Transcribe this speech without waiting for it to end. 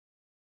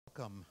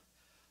Welcome.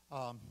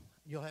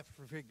 You'll have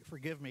to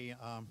forgive me.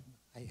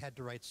 I had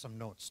to write some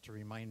notes to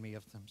remind me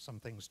of some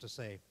things to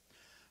say.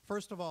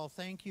 First of all,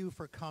 thank you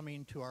for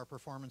coming to our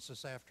performance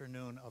this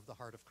afternoon of The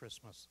Heart of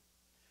Christmas.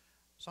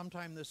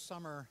 Sometime this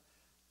summer,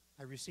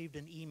 I received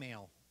an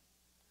email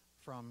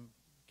from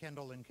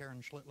Kendall and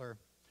Karen Schlittler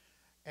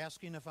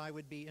asking if I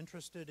would be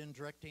interested in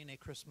directing a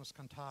Christmas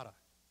cantata.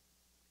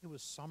 It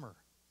was summer.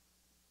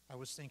 I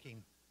was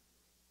thinking,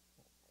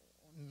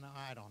 no,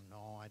 I don't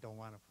know. I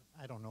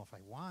don't know if I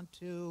want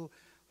to.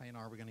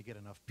 Are we going to get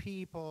enough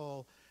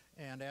people?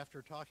 And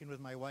after talking with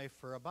my wife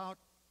for about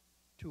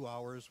 2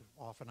 hours,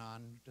 off and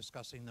on,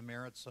 discussing the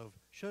merits of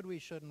should we,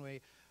 shouldn't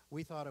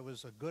we thought it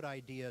was a good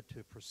idea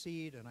to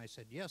proceed. And I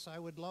said, yes, I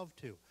would love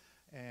to.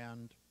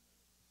 And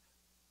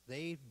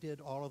they did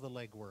all of the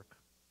legwork.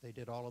 They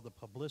did all of the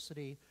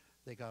publicity.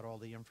 They got all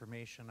the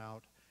information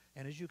out.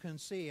 And as you can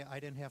see, I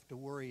didn't have to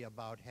worry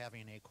about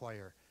having a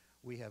choir.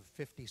 We have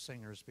 50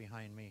 singers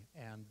behind me,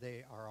 and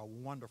they are a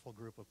wonderful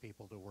group of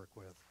people to work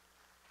with.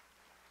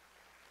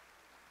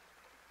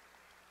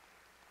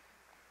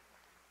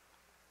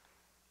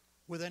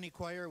 With any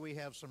choir, we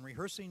have some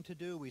rehearsing to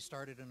do. We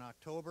started in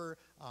October.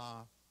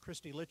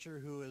 Christy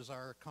Litcher, who is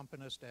our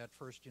accompanist at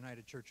First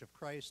United Church of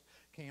Christ,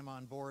 came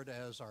on board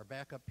as our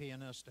backup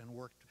pianist and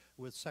worked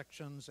with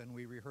sections, and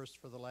we rehearsed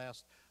for the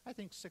last, I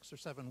think, 6 or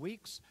 7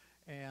 weeks.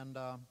 And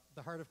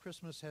the Heart of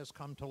Christmas has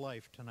come to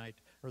life tonight,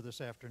 or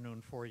this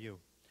afternoon, for you.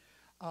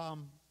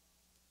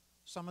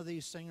 Some of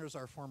these singers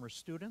are former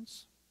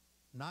students,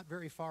 not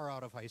very far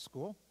out of high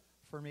school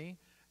for me,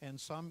 and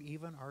some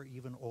are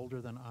even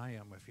older than I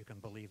am, if you can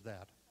believe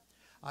that.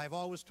 I've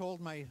always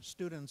told my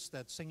students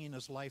that singing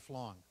is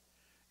lifelong,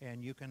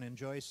 and you can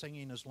enjoy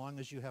singing as long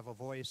as you have a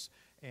voice,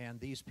 and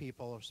these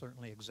people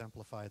certainly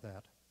exemplify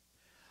that.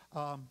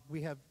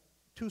 We have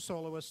 2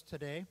 soloists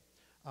today.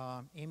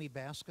 Amy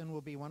Baskin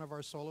will be one of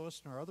our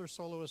soloists, and our other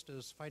soloist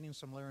is fighting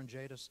some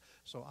laryngitis,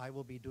 so I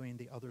will be doing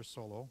the other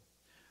solo.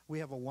 We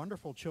have a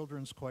wonderful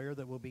children's choir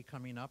that will be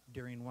coming up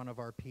during one of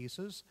our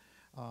pieces.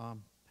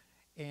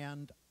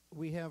 And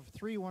we have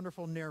 3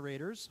 wonderful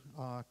narrators,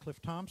 Cliff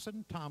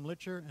Thompson, Tom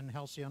Litcher, and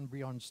Halcyon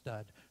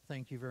Bjornstad.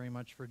 Thank you very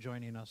much for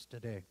joining us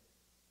today.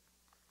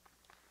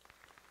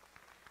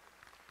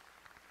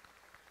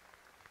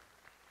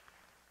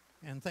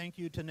 And thank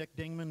you to Nick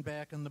Dingman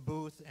back in the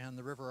booth and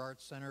the River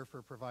Arts Center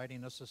for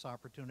providing us this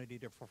opportunity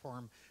to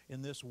perform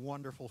in this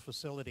wonderful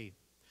facility.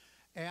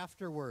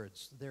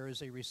 Afterwards, there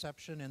is a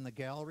reception in the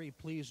gallery.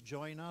 Please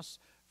join us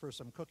for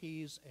some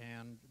cookies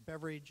and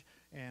beverage,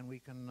 and we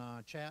can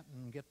chat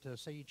and get to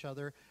see each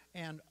other.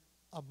 And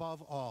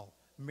above all,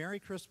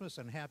 Merry Christmas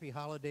and Happy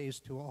Holidays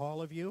to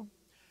all of you.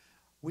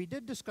 We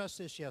did discuss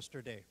this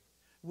yesterday.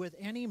 With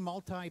any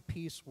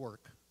multi-piece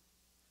work,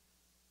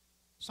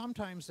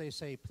 sometimes they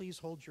say, please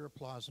hold your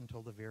applause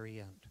until the very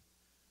end.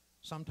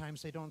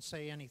 Sometimes they don't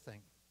say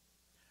anything.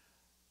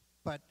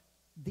 But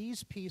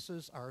these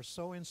pieces are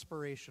so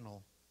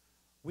inspirational,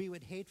 we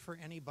would hate for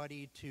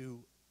anybody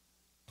to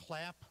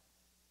clap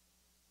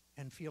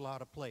and feel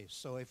out of place.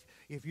 So if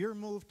you're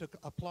moved to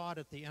applaud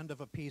at the end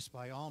of a piece,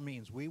 by all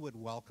means, we would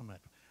welcome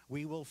it.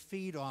 We will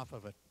feed off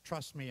of it.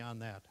 Trust me on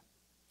that.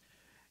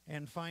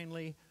 And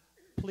finally,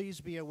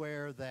 please be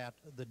aware that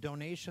the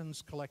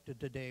donations collected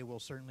today will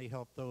certainly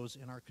help those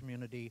in our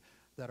community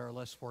that are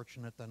less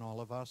fortunate than all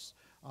of us.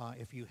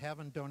 If you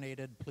haven't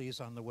donated, please,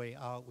 on the way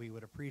out, we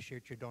would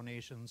appreciate your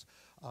donations.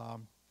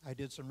 I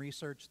did some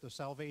research. The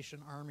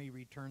Salvation Army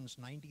returns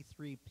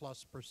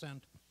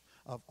 93+%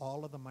 of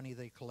all of the money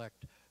they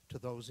collect to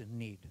those in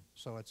need.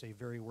 So it's a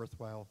very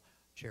worthwhile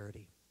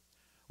charity.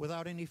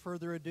 Without any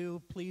further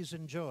ado, please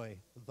enjoy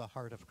The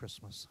Heart of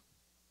Christmas.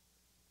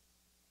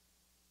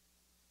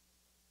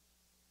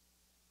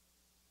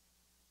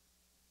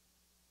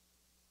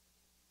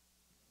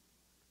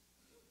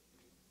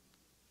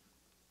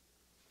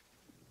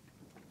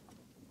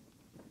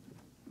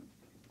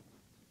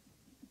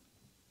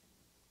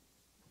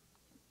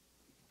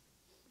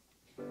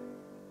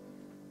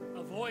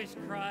 A voice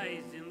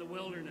cries in the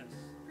wilderness,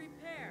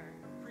 prepare,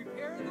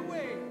 prepare the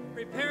way,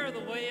 prepare the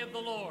way of the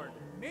Lord.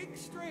 make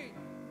straight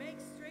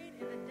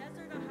in the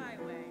desert a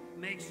highway.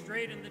 Make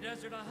straight in the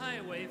desert a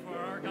highway for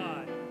our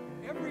God.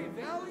 Every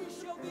valley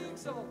shall be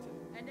exalted,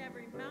 And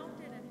every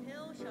mountain and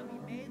hill shall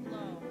be made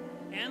low.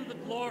 And the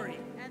glory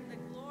And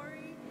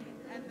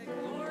the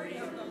glory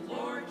of the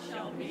Lord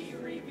shall be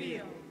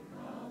revealed.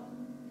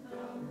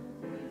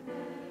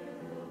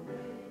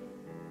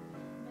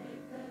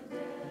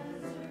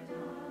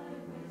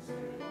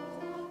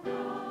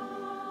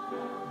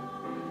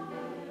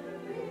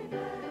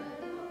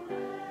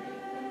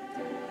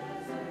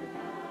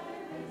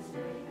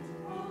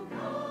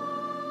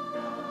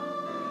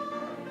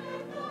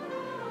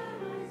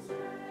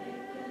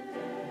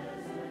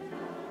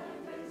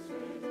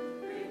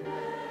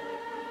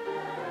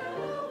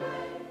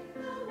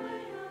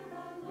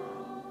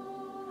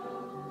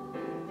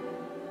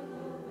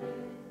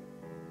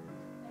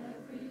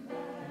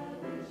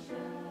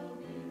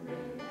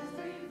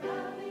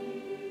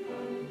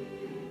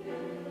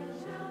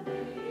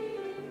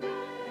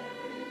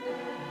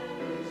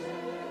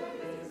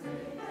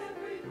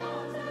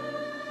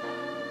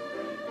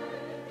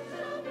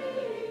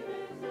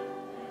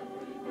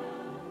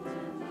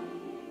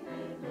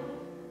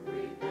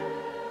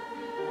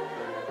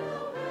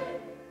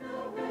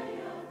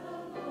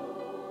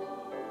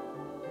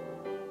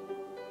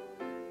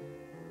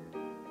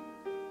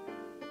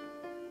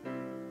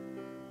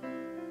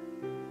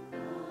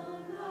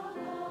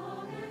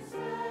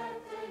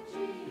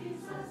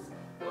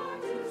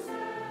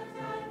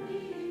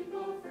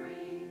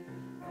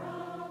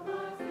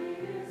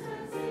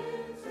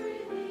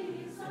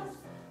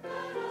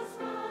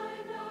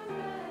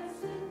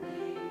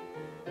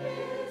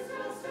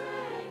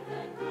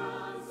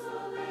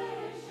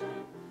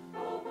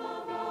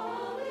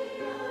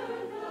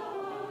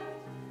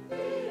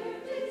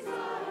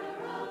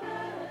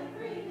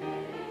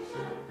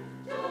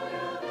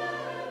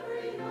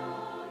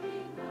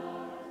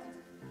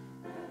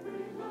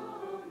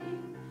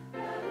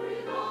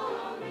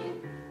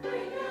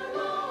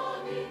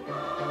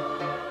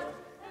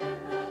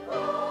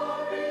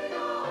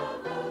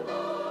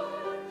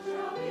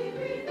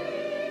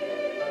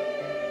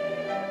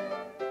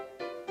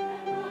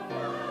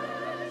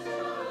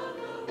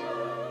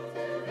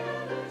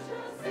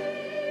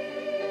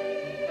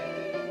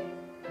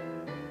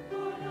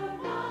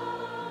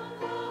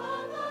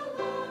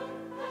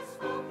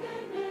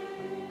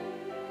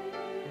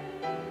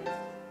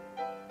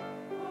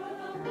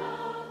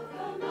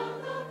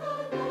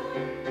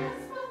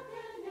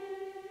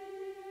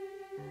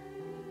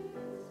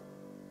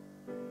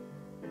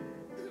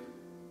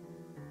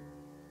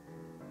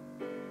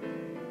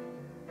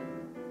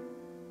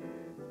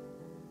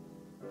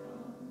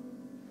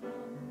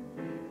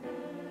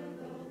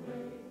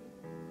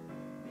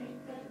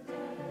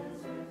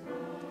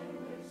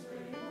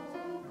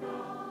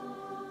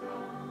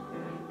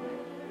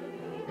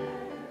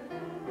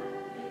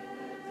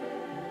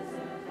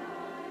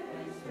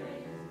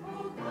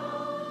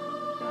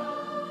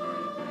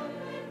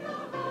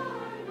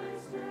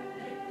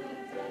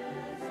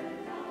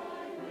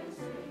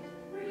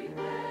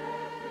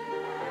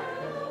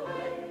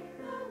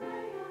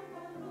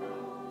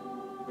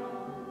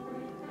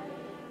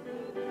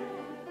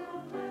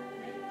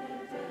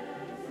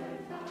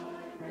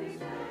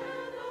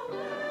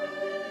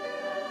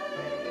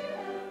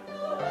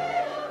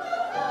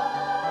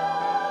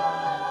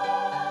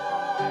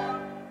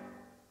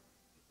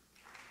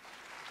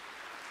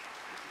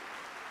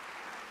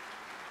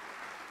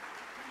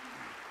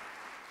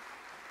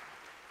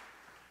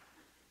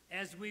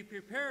 As we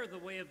prepare the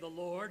way of the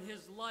Lord,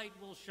 his light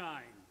will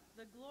shine.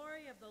 The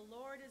glory of the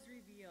Lord is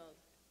revealed.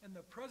 And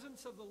the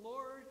presence of the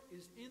Lord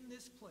is in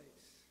this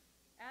place.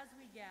 As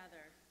we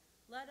gather,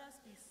 let us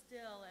be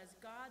still as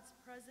God's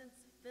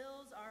presence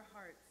fills our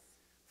hearts.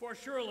 For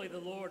surely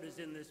the Lord is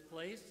in this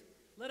place.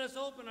 Let us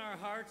open our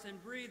hearts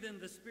and breathe in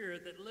the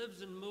Spirit that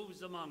lives and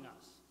moves among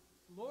us.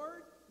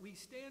 Lord, we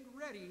stand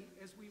ready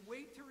as we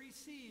wait to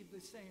receive the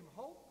same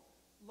hope,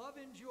 love,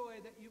 and joy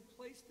that you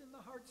placed in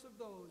the hearts of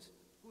those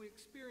who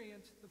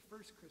experienced the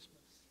first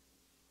Christmas.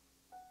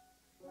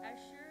 As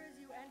sure as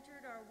you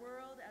entered our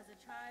world as a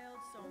child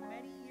so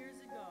many years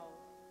ago,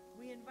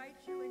 we invite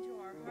you into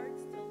our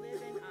hearts to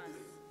live in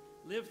us.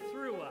 Live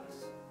through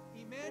us.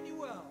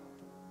 Emmanuel,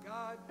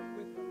 God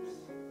with us.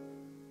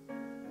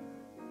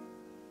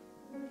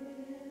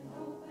 With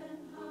open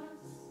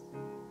hearts,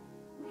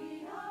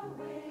 we are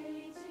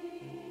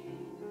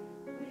waiting.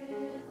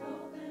 With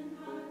open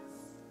hearts,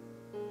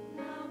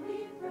 now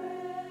we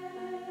pray.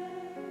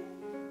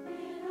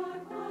 In our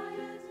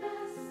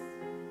quietness,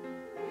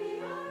 we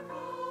are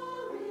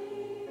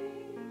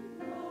calling,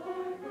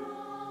 Lord,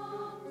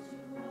 come to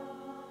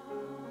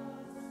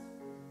us.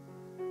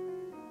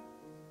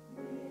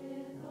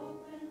 With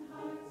open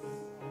hearts,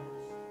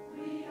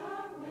 we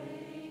are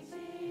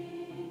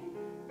waiting.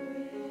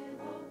 With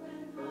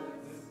open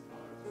hearts,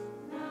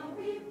 now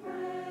we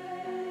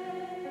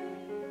pray.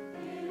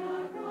 In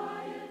our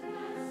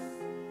quietness,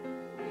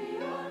 we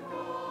are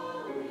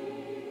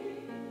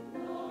calling,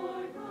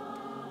 Lord,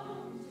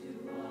 come to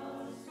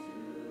us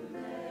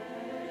today.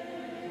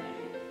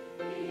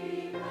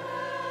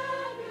 Emmanuel,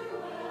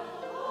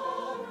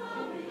 oh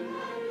come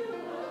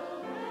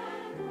Emmanuel,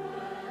 and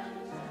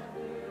quench our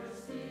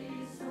thirsty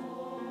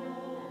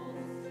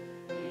souls.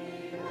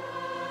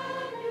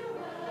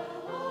 Emmanuel,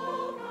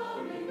 oh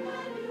come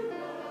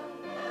Emmanuel,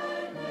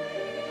 and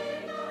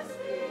make our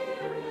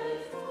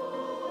spirits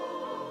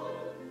whole.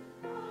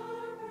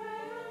 Our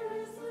prayer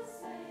is the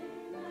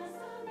same as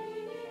the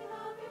meaning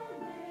of your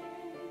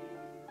name.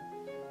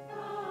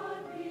 God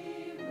be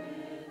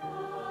with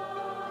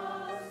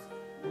us.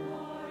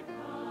 Lord,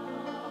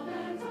 come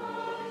and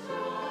touch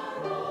our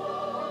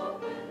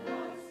open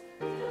hearts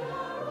till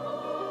our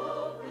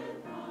open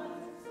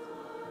hearts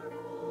are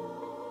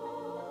full.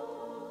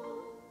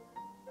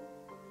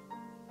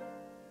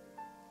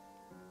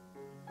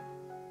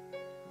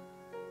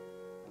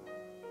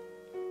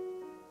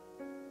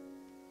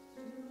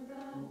 To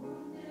the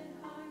wounded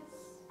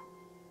hearts,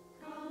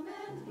 come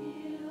and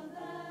heal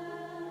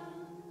them.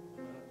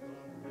 Let the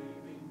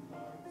grieving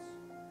hearts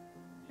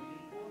be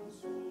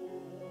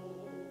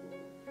consoled.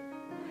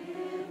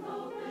 With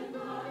open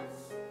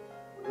hearts,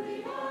 we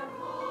are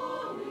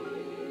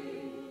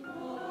calling,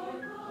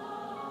 Lord,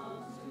 come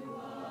to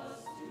us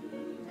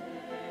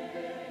today.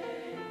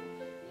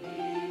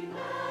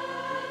 Emmanuel,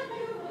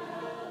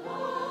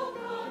 oh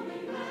come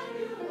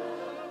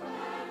Emmanuel,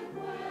 and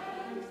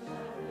quench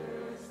our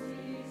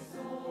thirsty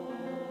souls.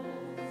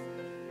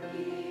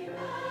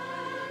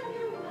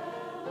 Emmanuel,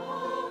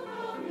 oh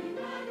come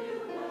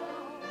Emmanuel,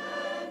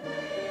 and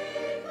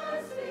make our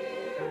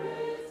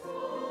spirits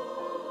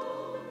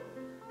whole.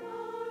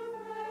 Our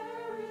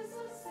prayer is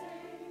the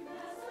same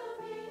as the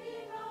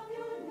meaning of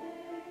your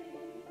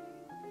name.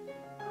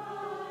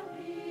 God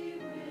be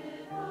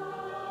with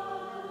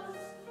us.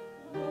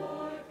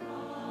 Lord,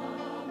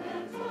 come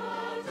and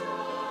touch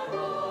our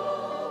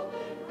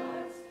open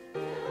hearts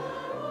till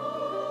our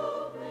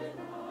open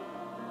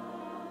hearts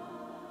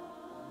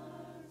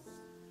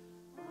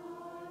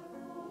are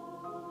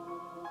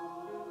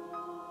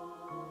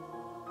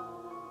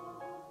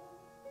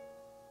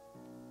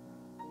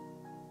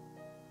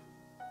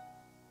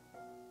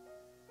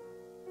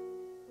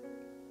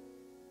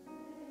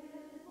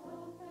With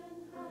open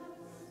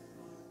hearts,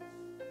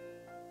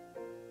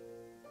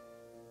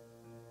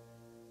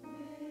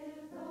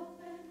 with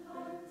open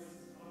hearts,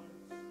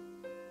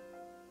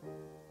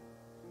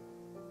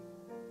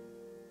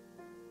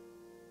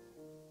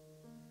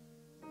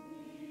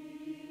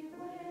 we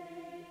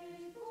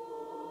wait for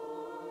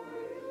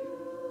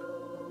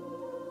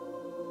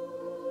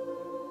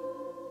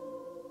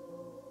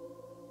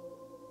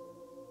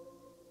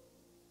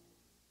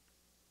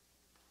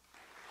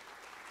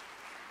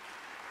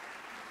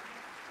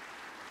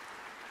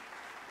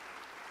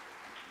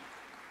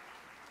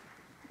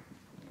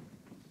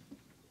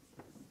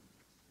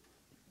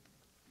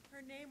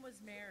Her name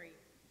was Mary.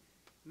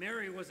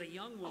 Mary was a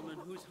young woman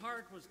whose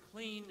heart was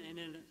clean and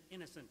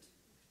innocent.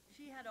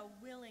 She had a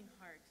willing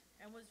heart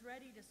and was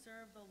ready to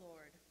serve the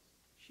Lord.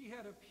 She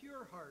had a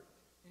pure heart,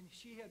 and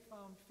she had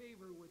found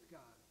favor with God.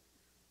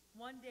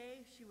 One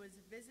day she was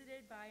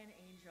visited by an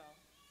angel.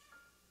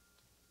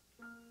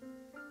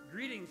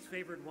 Greetings,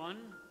 favored one.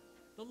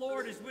 The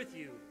Lord is with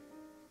you.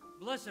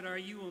 Blessed are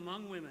you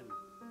among women.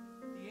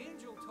 The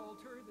angel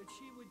told her that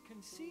she would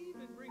conceive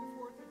and bring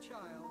forth a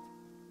child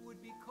who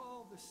would be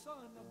called the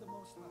Son of the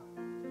Most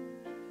High.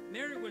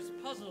 Mary was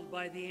puzzled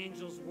by the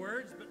angel's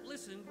words, but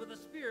listened with a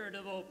spirit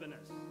of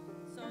openness.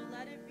 So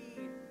let it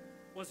be.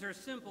 Was her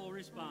simple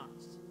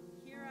response.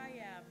 Here I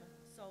am,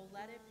 so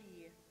let it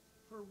be.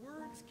 Her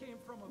words came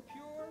from a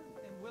pure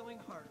and willing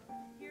heart.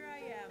 Here I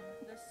am,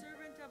 the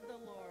servant of the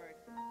Lord.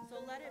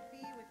 So let it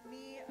be with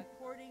me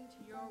according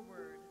to your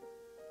word.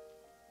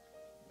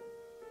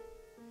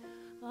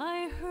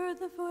 I heard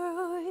the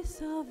voice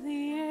of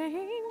the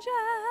angel.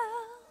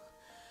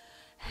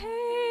 Hail,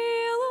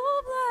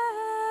 O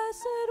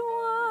blessed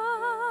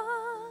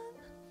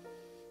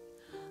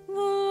one. The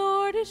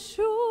Lord is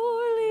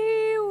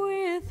surely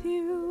with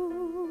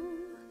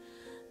you.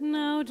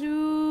 Now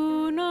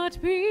do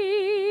not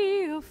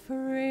be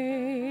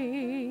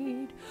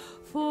afraid,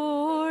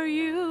 for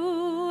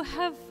you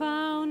have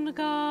found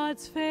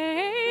God's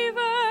favor,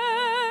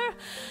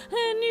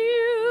 and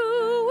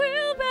you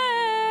will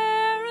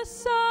bear a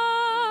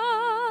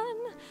son.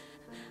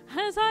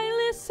 As I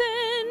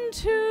listen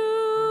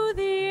to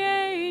the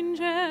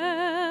angel,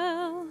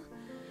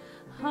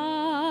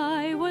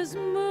 I was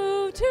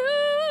moved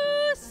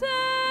to say,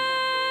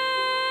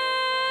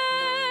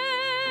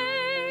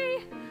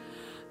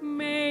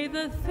 may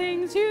the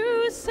things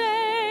you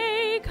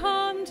say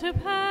come to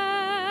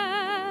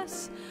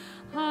pass.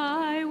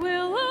 I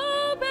will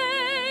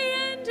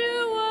obey and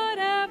do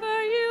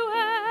whatever you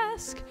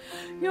ask.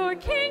 Your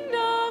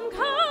kingdom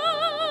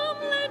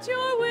come, let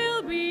your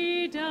will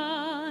be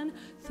done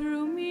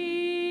through me.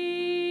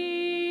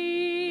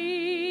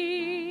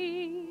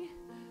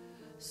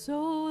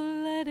 So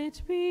let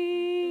it be.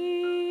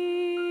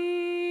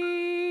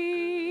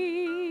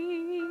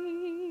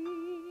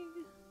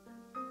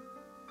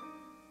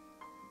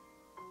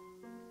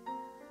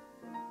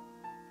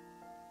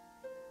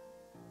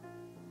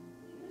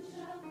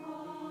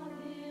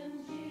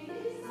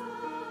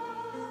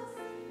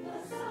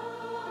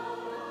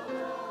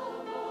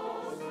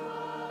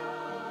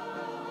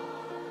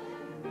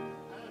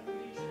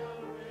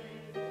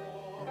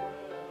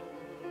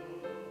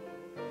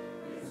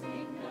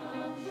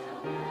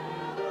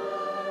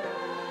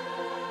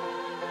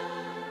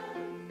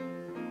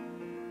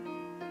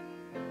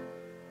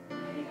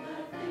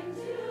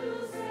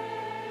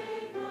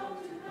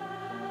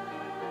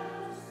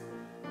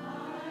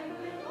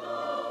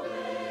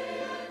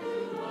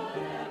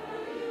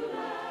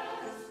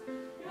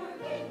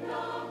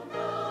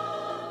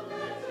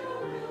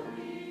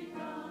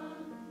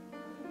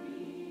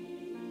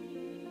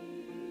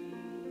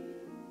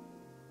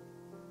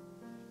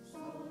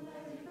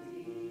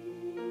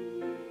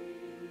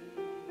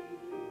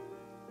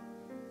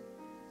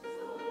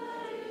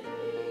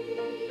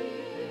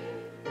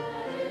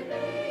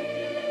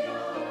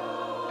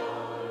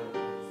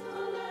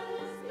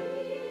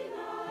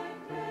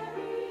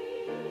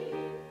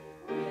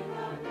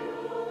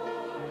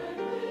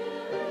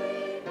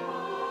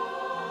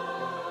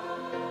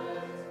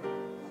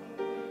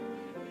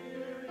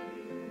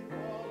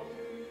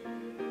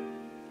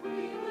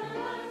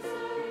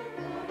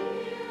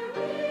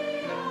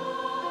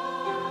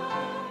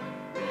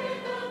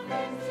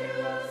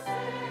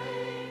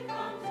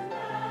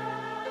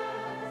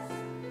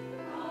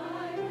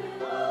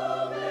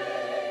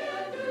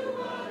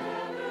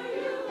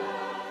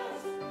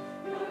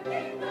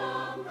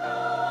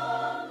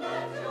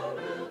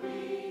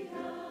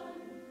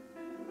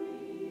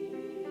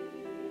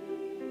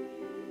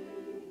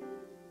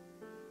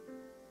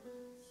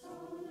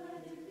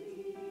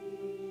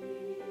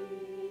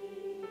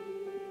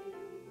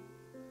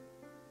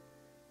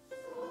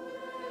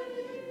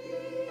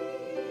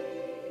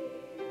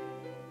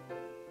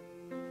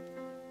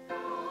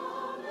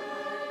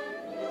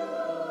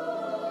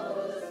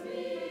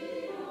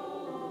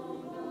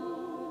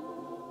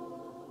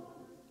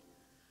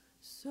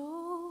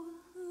 So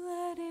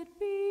let it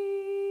be.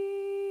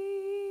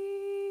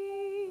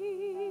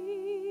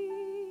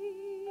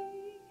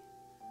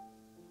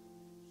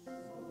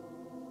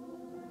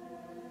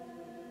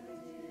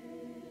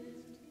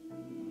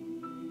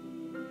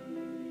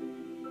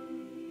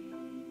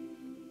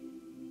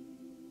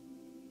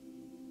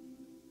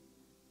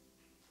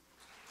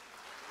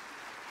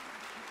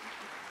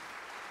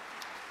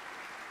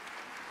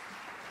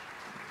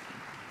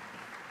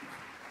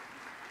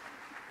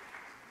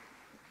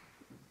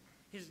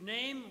 His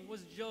name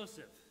was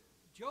Joseph.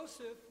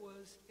 Joseph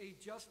was a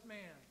just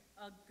man.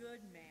 A good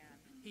man.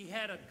 He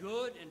had a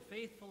good and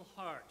faithful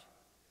heart.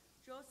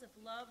 Joseph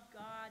loved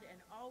God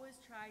and always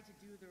tried to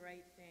do the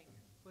right thing.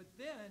 But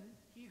then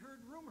he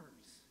heard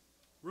rumors.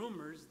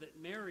 Rumors that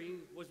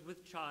Mary was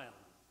with child.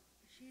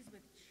 She's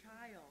with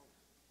child.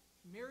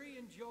 Mary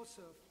and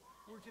Joseph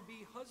were to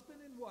be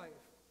husband and wife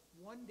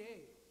one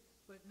day,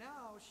 but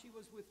now she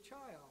was with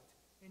child,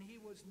 and he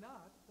was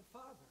not the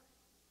father.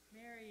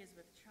 Mary is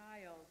with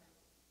child.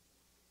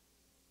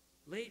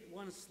 Late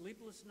one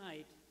sleepless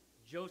night,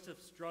 Joseph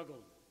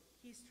struggled.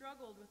 He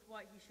struggled with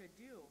what he should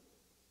do.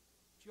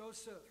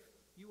 Joseph,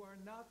 you are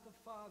not the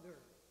father.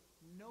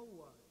 No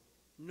one.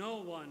 No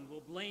one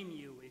will blame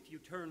you if you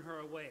turn her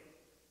away.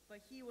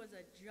 But he was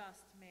a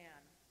just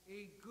man.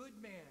 A good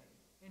man,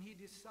 and he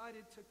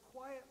decided to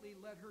quietly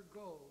let her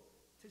go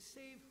to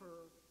save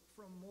her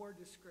from more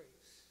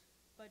disgrace.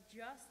 But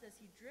just as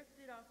he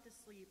drifted off to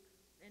sleep,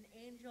 an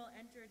angel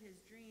entered his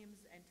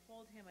dreams and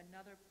told him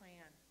another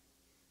plan.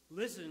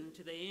 Listen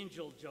to the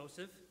angel,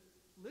 Joseph.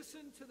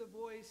 Listen to the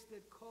voice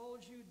that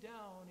calls you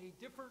down a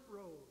different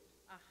road.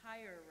 A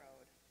higher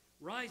road.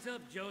 Rise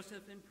up,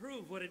 Joseph, and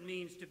prove what it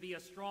means to be a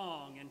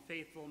strong and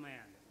faithful man.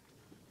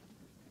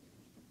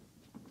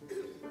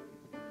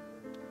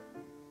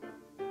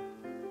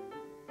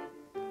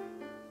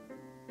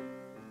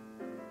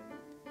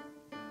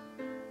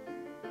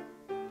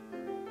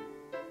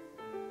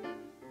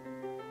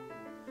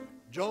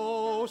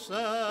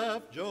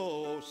 Joseph,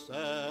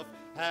 Joseph,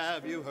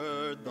 have you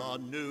heard the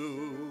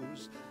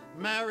news?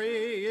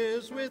 Mary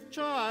is with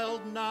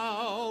child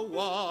now,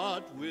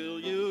 what will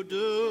you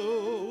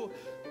do?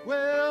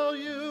 Will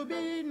you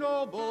be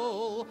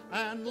noble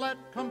and let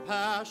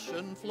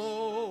compassion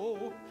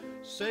flow?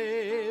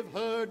 Save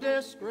her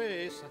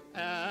disgrace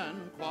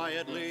and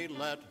quietly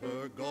let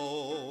her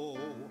go.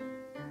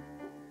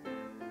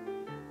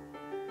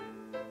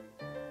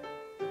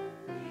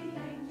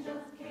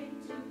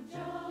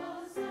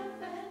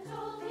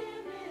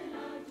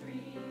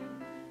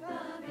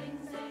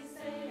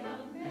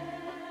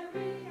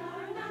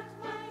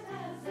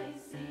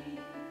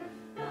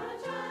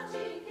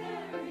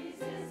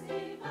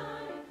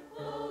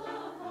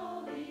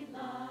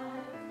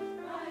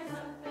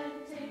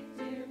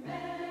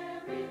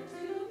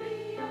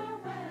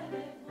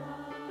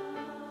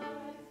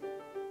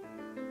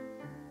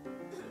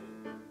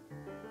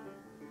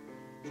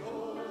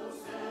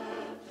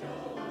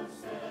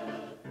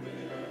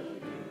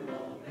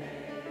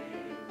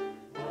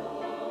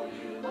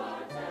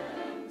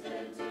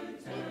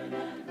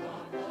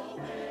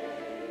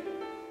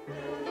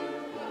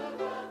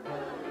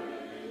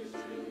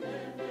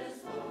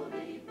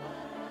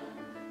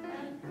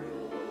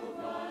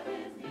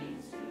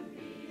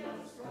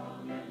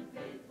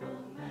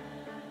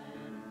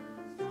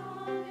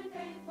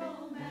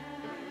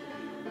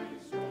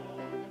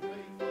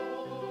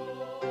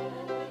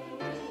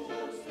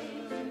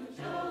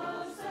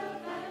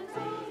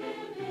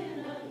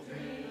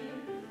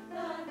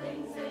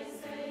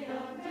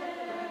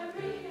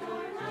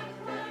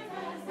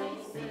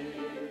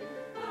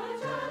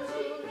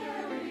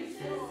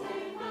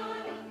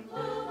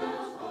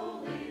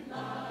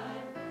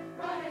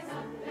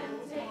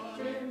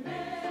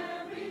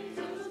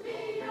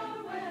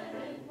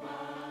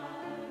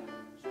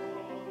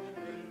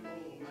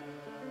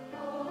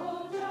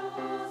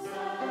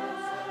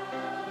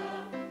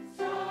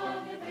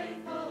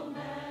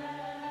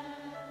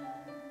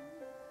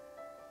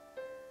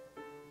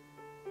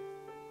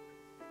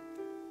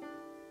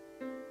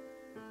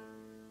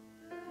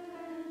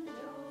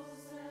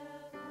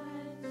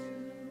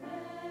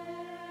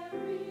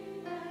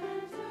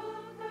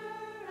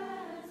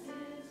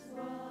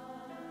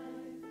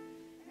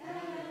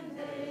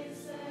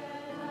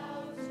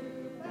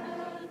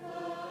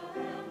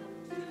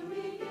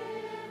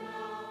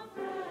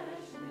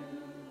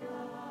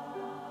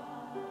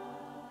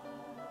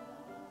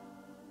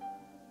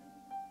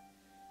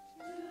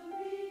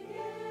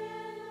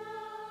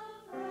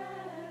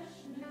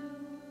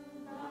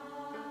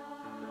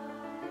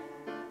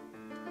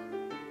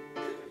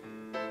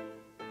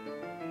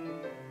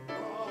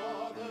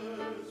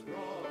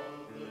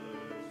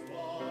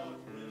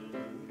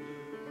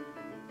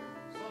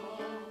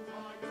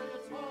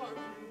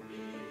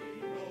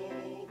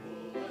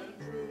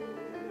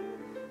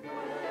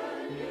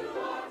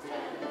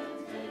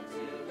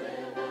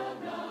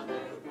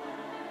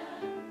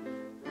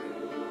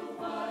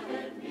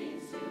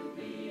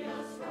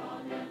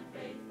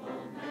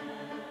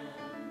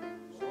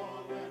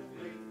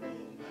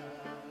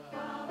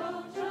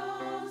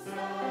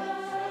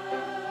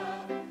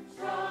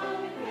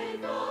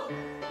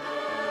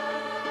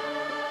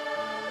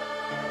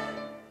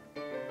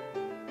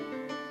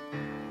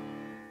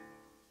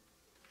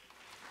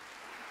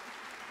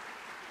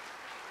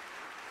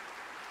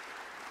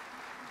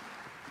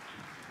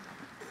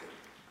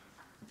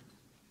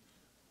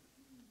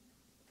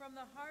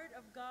 From the heart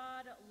of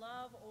God,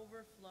 love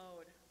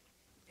overflowed.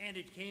 And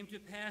it came to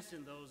pass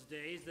in those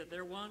days that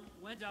there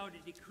went out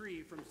a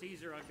decree from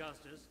Caesar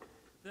Augustus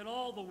that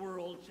all the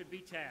world should be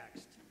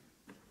taxed.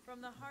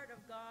 From the heart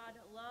of God,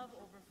 love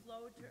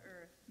overflowed to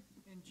earth.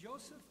 And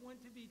Joseph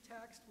went to be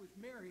taxed with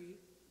Mary,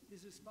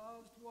 his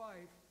espoused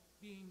wife,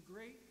 being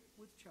great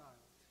with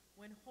child.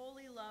 When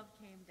holy love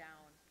came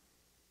down.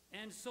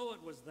 And so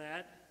it was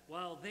that,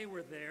 while they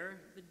were there,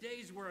 the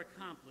days were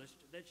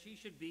accomplished that she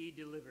should be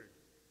delivered.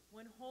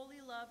 When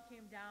holy love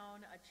came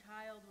down, a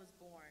child was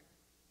born.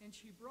 And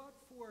she brought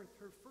forth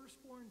her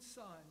firstborn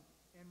son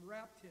and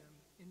wrapped him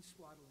in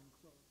swaddling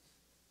clothes.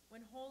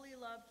 When holy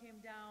love came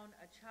down,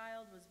 a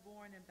child was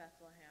born in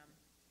Bethlehem.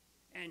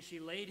 And she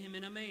laid him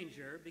in a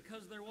manger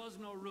because there was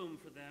no room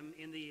for them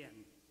in the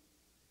inn.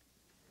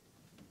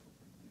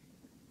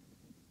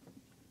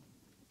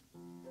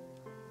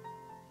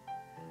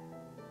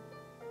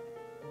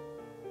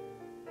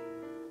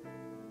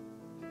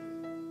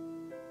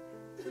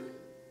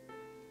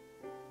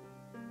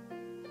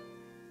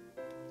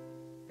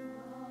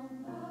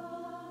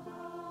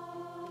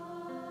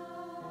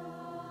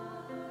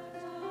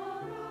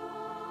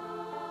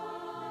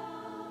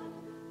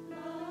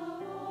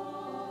 Love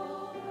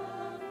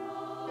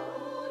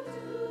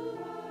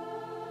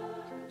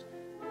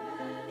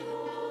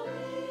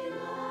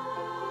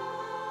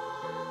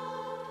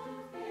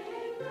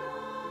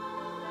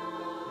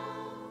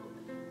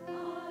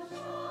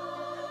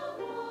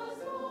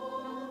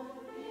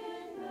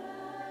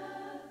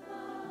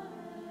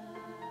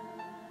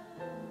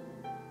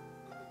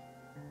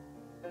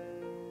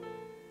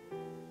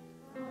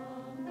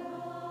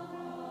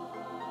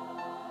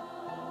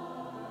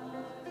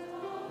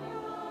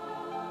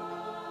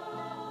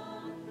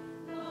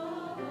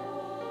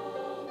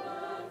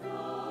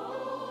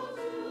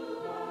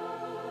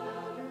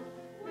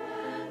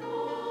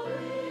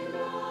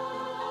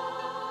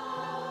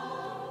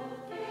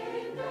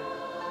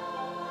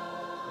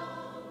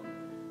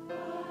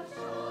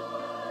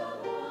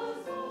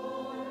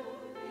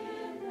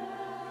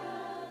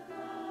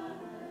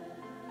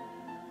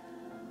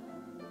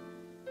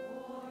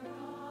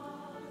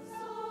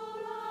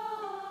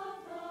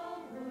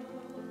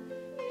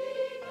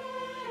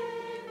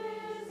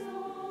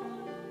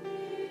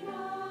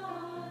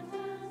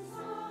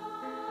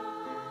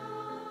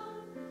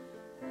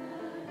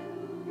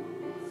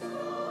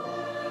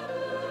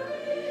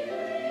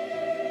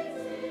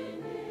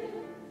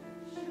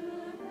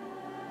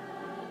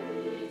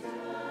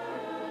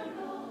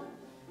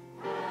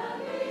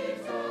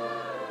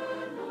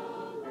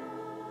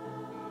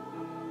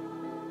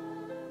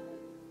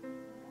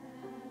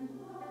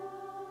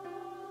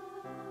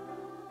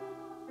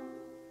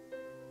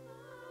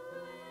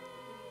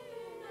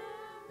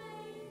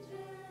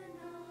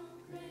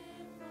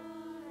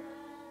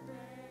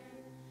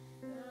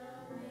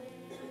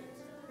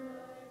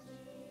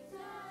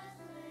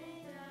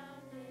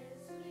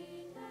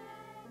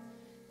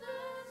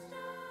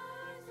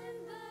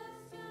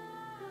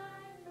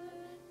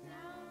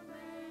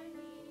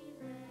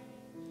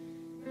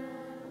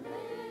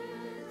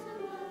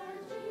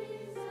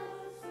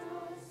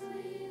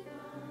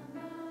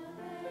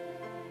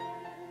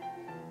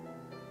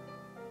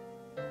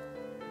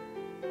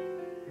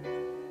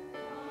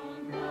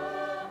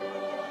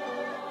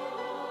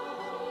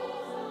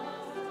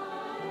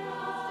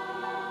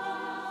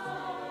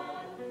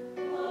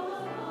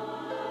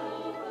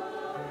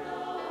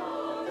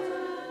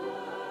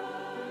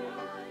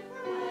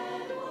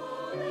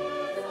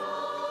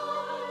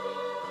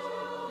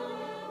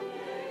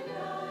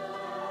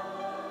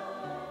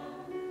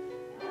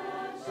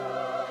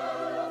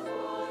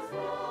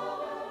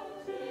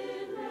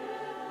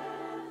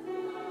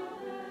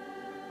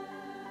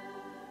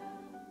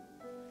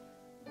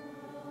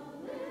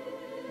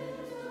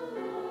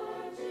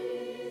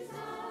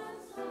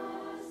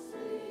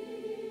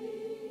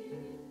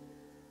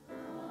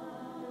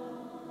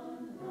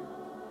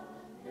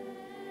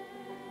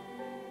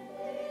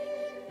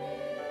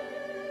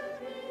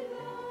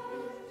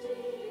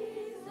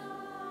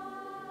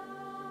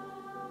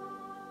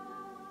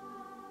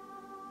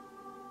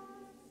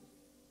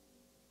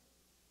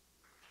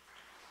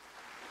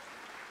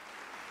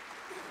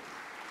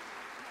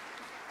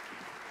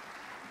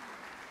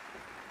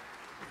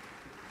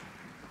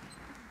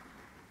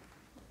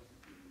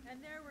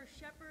And there were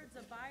shepherds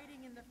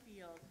abiding in the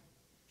field.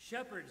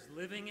 Shepherds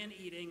living and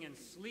eating and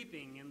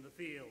sleeping in the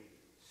field.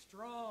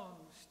 Strong,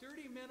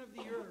 sturdy men of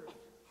the earth,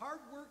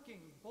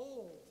 hard-working,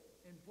 bold,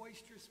 and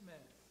boisterous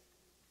men.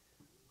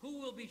 Who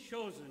will be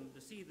chosen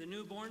to see the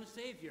newborn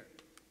Savior?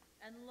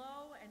 And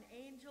lo, an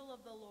angel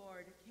of the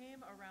Lord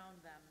came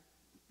around them.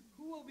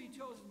 Who will be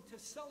chosen to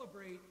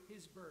celebrate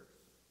his birth?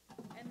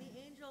 And the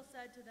angel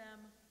said to them,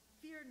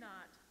 Fear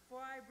not, for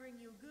I bring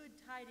you good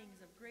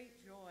tidings of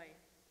great joy.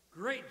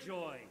 Great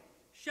joy!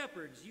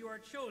 Shepherds, you are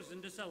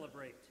chosen to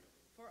celebrate.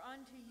 For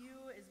unto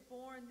you is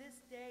born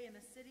this day in the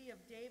city of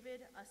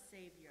David a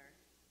Savior.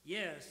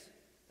 Yes,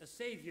 a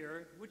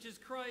Savior, which is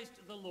Christ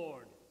the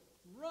Lord.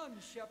 Run,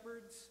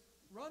 shepherds,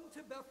 run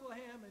to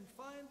Bethlehem and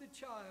find the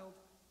child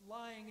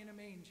lying in a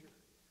manger.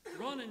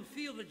 Run and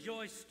feel the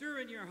joy stir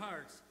in your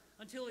hearts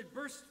until it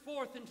bursts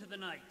forth into the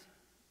night.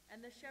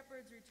 And the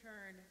shepherds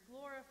returned,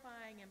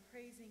 glorifying and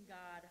praising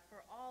God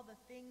for all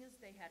the things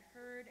they had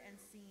heard and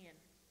seen.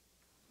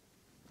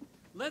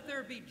 Let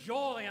there be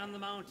joy on the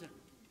mountain.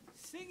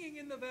 Singing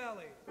in the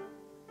valley.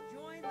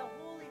 Join the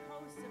holy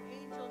hosts of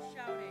angels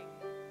shouting,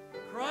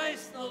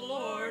 Christ the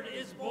Lord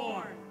is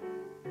born.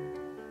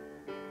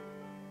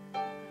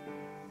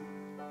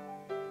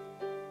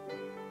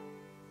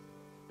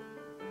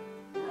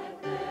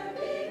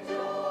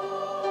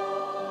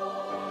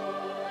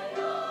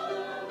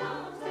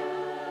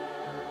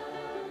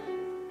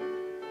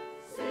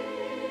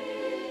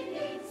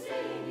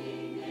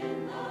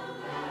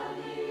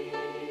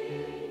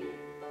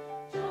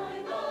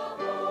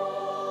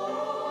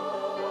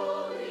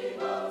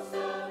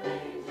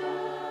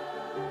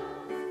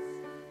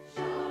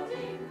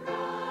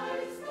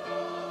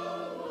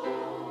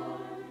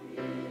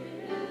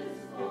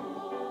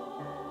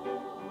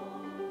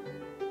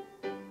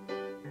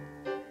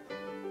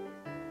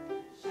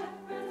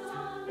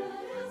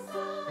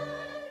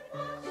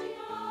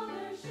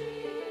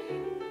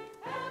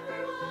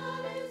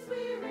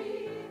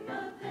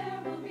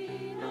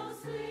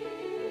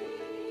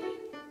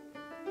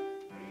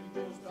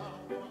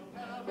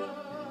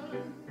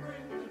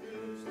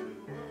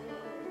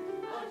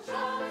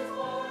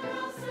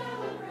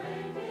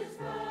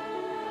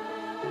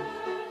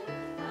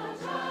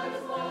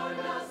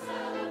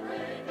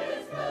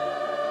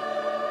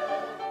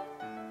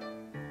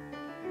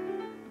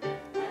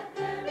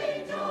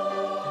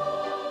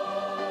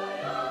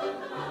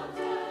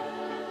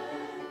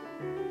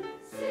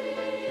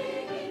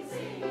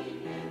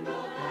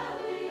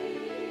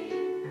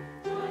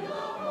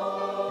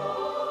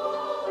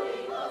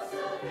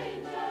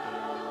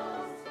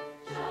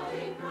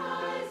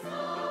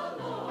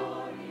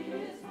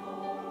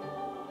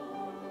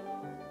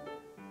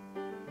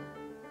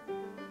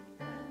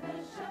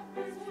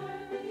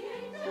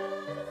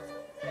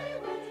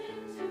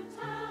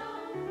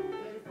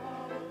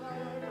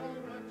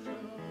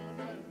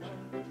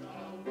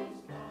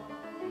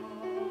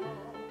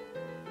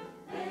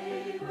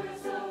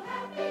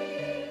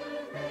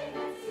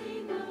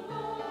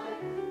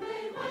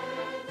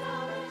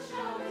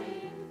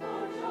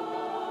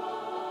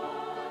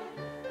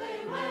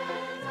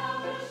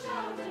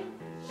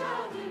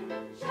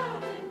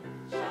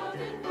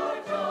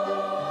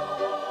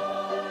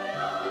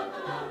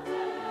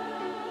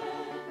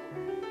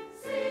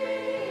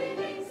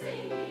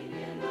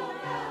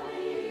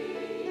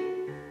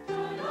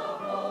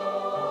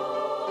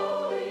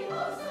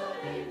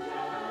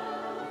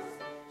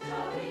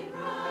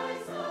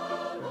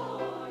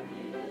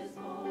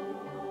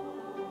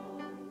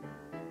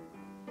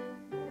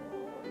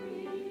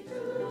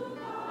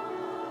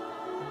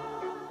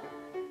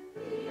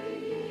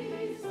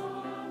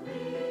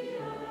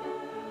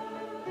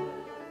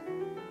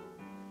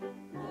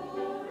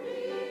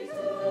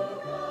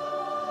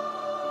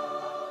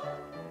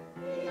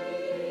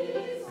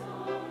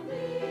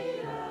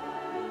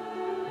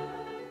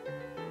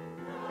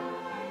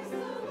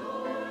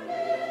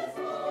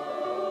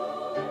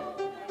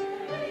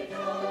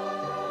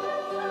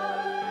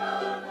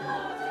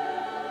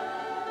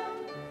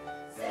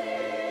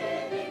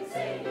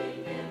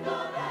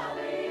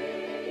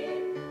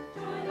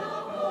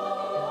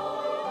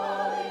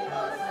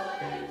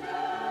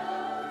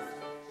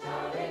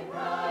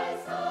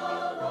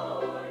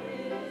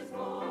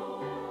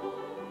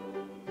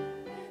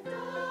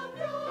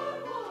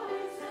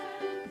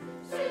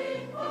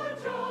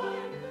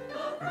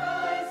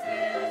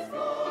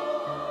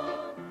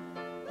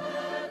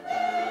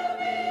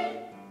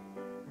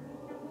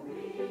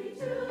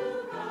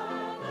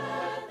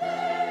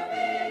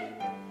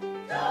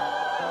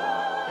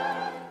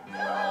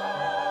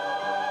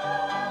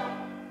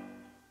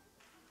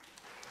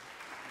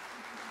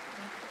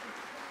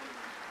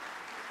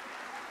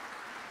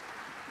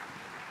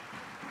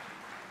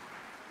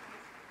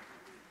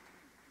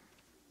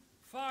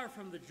 Far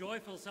from the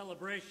joyful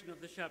celebration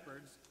of the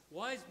shepherds,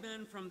 wise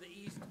men from the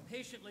east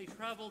patiently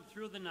traveled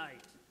through the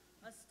night.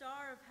 A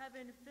star of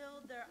heaven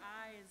filled their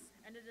eyes,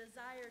 and a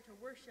desire to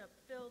worship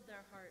filled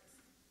their hearts.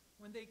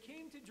 When they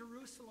came to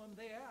Jerusalem,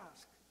 they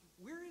asked,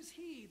 "Where is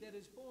he that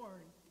is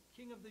born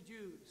King of the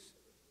Jews?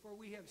 For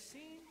we have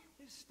seen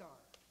his star.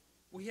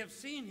 We have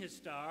seen his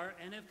star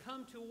and have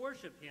come to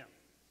worship him.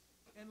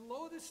 And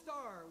lo, the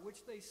star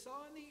which they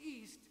saw in the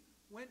east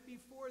went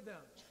before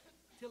them,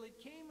 till it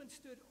came and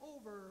stood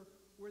over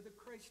where the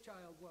Christ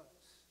child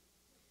was.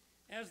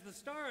 As the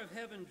star of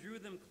heaven drew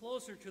them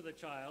closer to the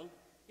child,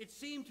 it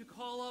seemed to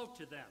call out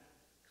to them,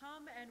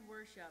 Come and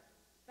worship,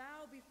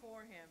 bow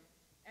before him,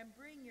 and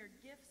bring your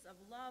gifts of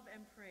love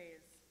and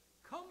praise.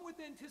 Come with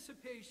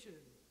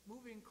anticipation,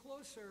 moving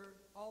closer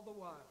all the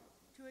while,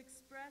 To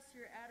express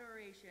your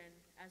adoration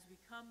as we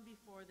come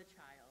before the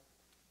child.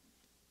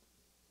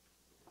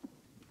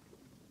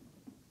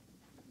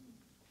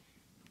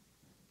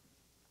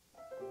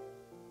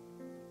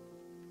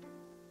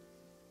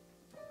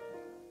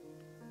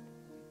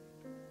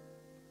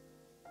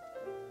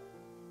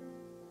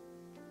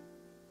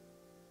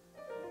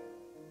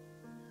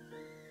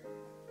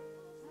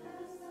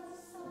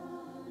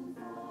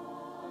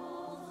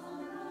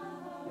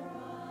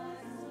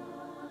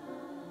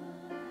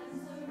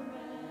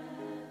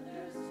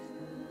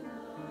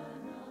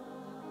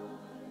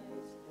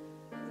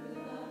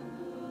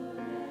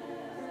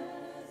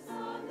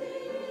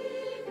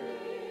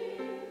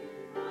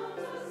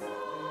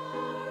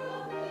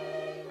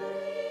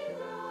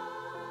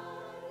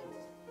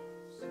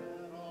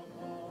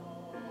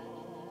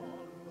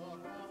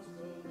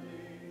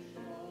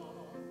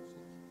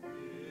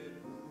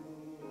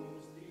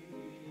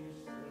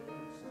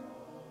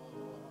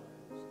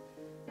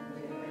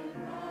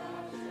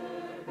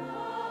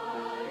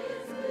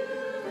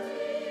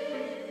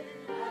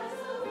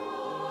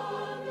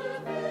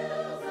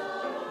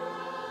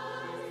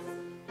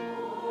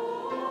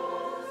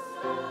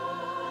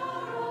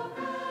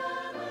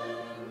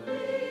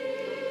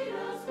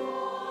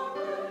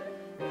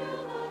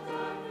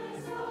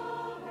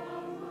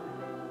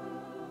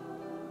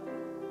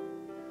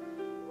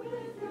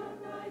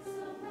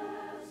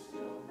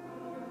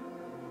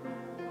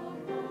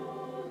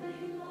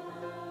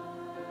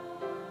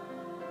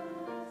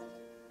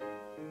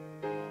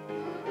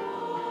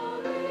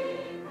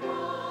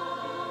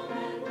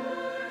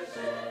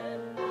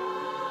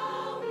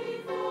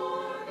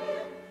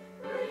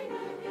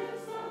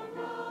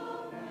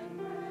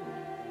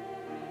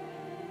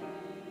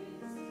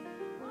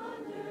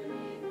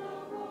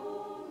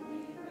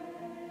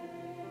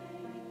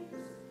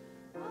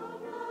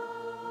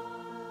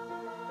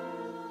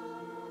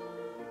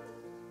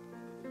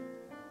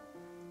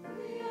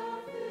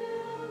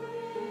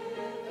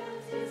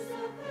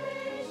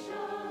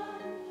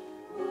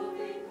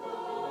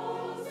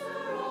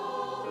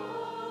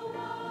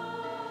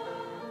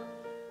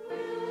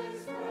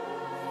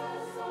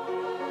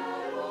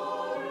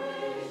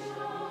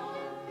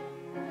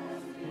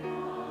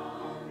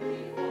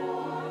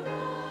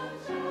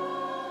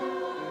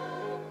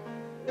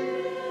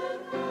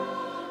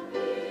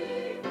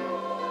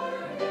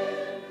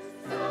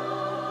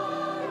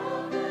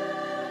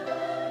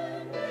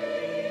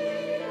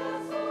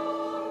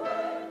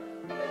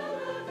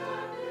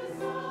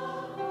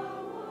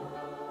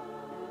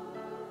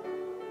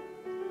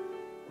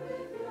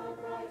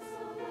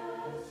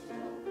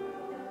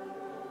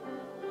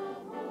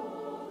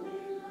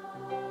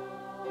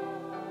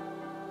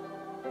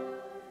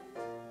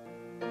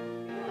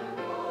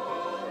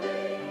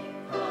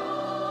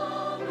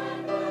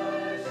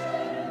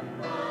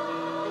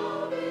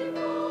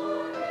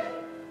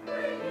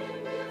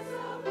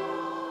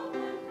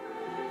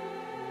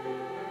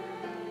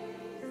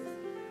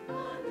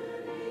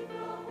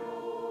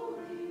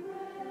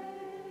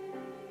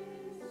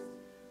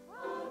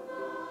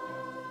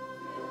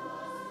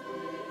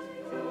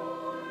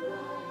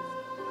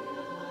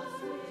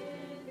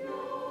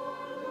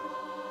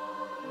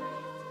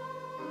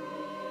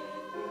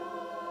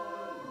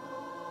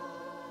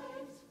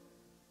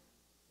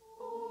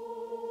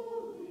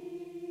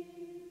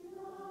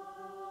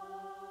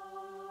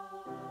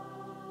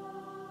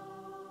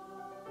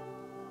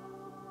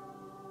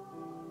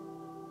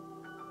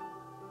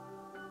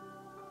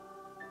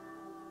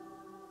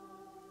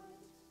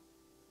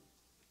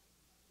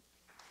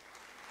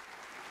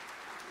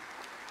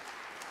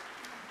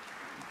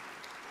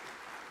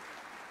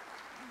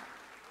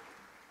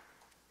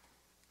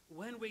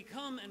 When we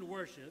come and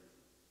worship,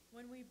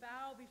 When we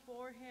bow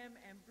before him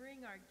and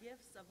bring our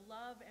gifts of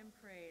love and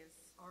praise,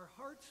 our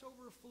hearts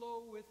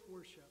overflow with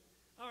worship.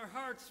 our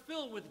hearts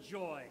fill with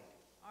joy.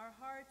 our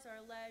hearts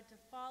are led to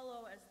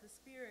follow as the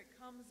Spirit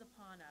comes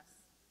upon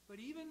us. But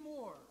even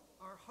more,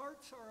 our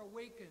hearts are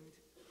awakened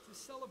to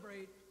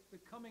celebrate the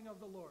coming of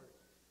the Lord.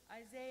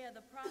 Isaiah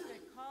the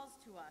prophet calls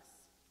to us.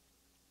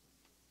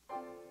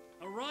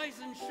 Arise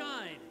and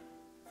shine,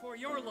 for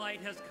your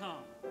light has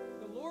come.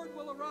 The Lord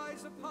will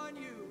arise upon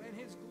you, and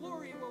his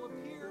glory will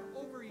appear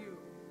over you.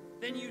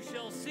 Then you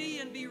shall see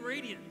and be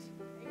radiant.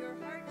 And your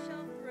heart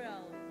shall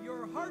thrill.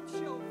 Your heart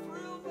shall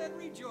thrill and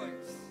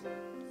rejoice.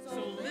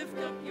 So lift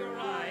up your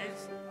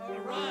eyes,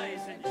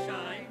 arise and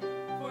shine,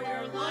 for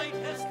your light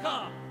has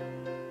come.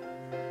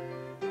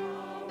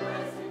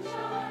 Arise and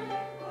shine,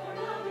 for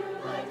now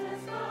your light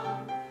has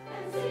come,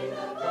 and see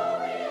the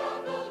glory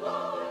of the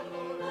Lord,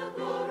 the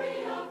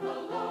glory of the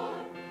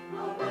Lord.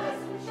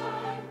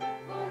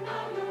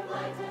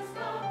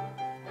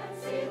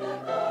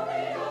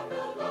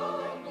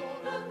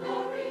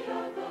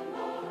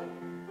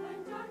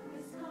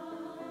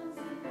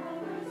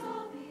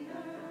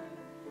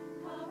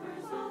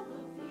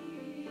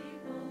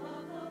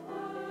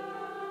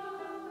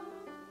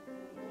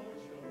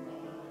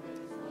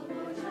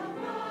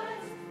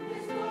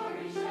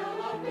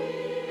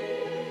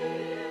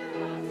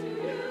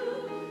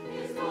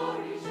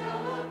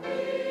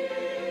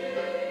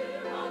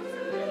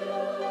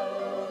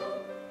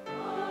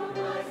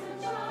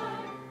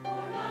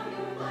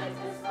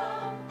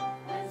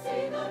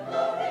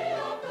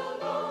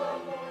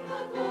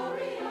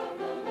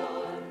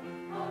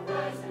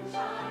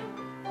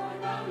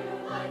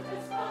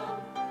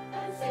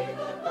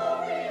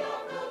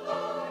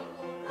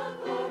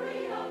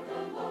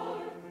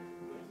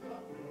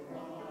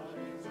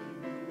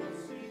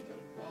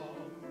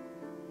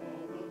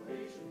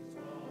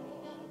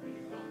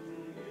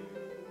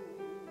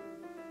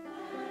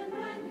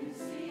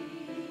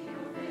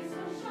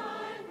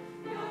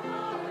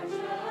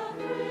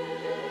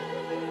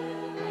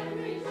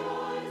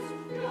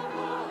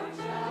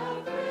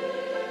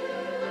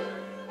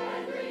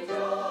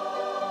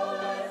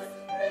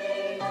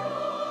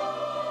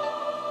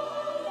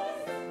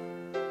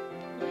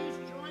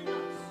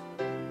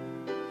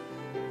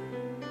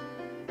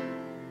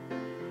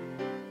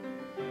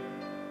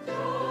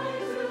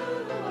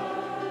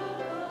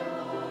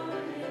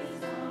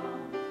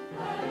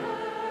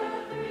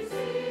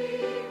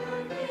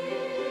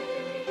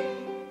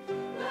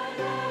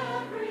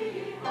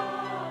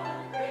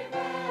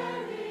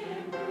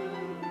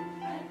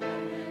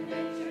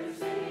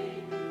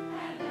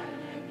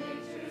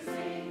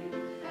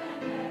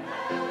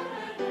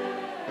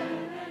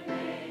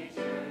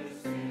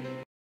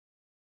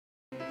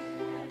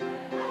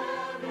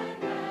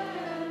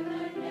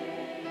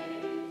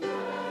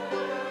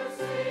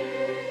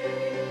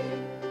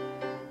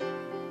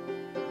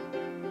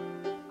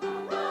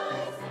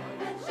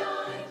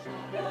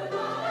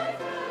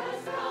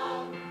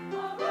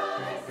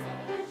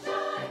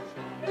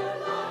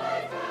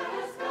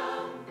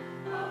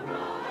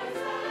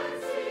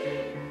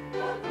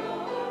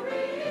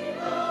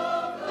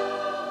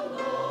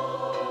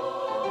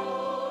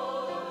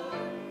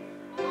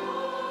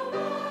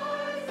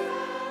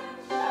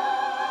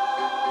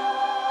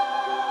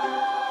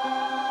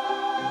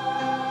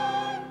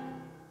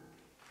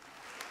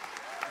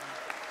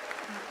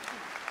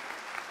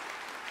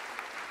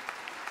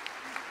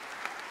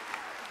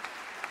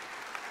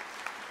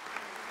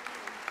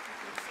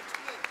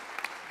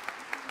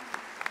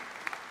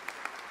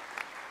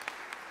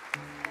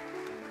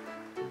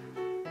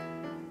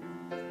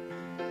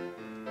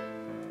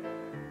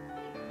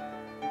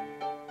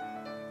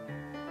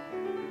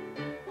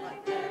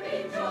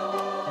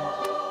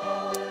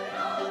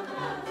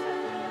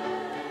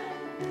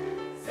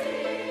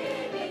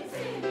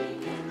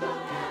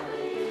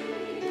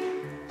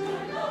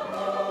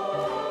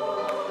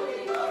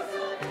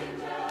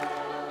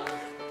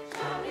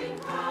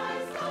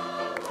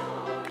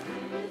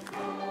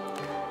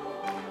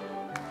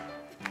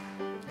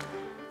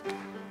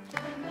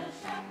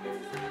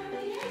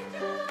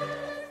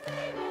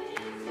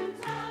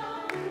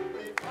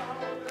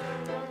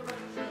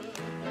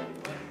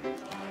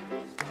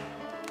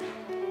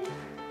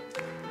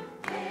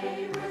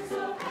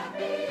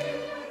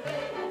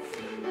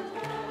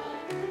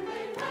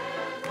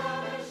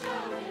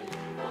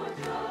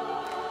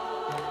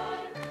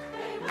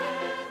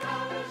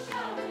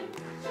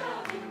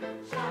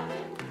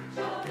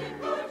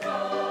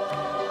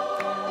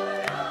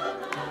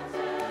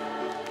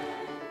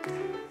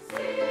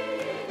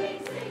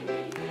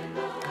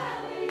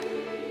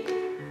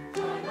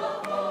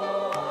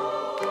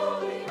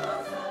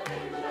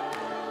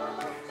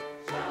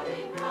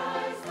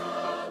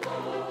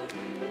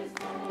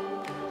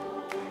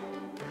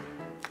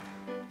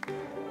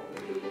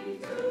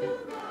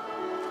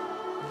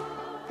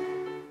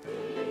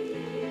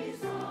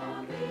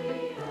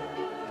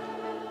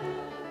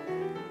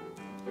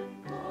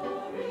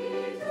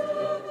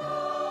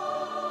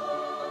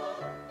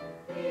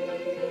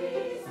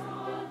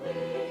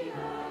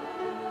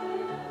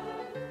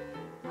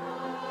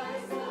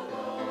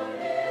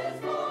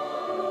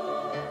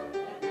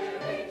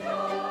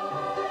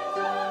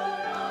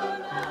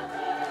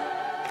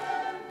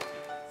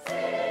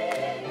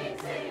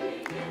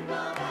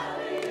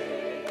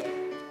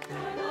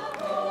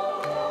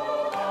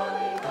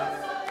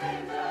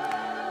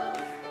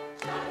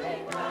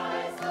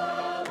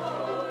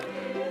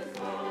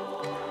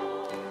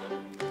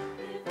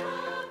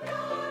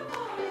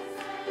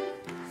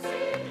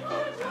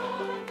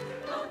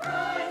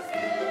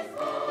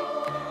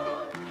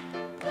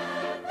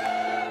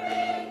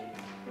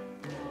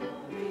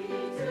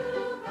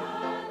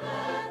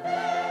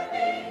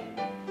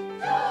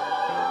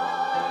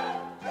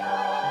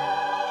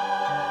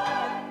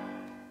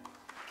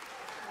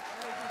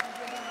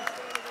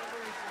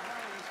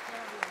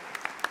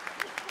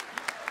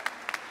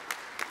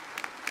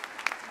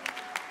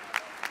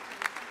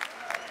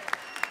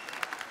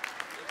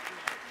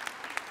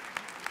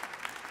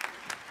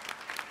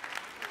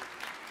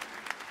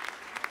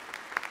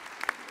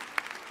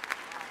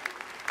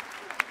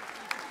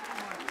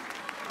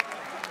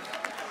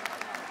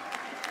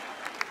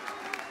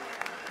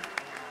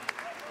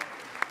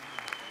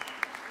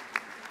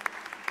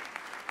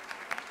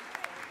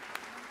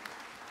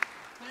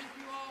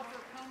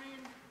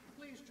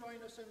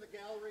 join us in the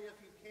gallery if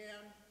you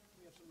can.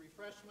 We have some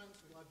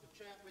refreshments. We'd love to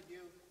chat with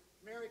you.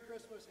 Merry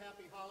Christmas,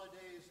 happy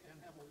holidays, and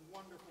have a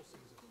wonderful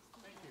season.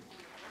 Thank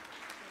you.